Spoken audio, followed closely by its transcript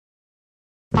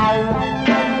I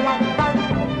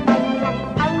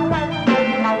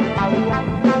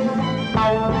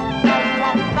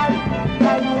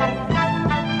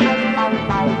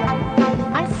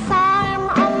saw him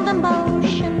on the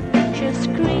motion picture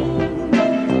screen,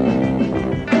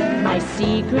 my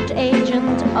secret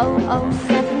agent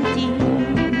 0017.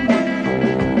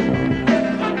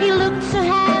 He looked so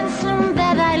handsome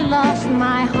that I lost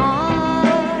my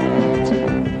heart.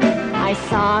 I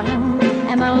saw him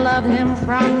and I loved him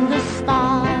from the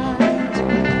start.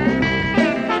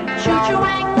 Choo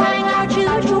Wang Wang, oh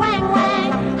Choo Wang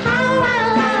Wang, how I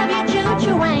love you,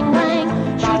 Choo Wang Wang.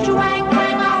 Choo Wang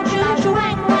Wang, oh Choo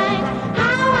Wang Wang,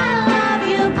 how I love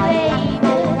you, baby.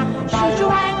 Choo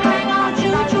Wang Wang, oh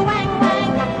Choo Wang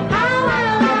Wang, how I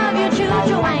love you,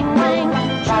 Choo Wang Wang.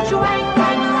 Choo Wang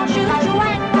Wang, oh Choo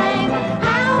Wang Wang,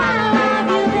 how I love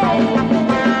you, baby.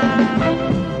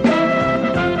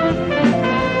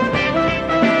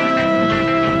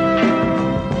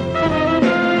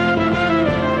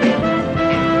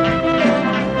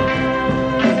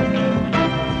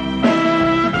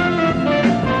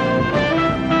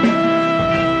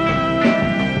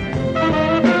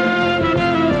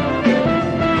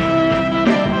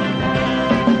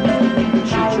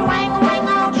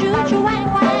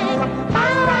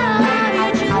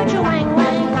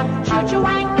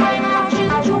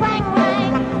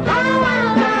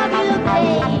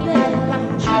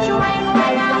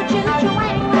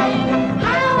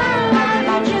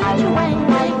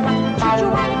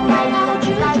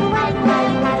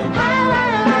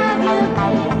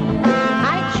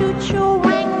 Choo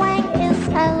Wang Wang is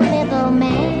a little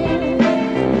man.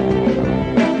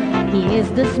 He is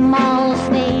the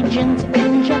smallest agent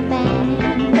in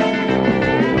Japan.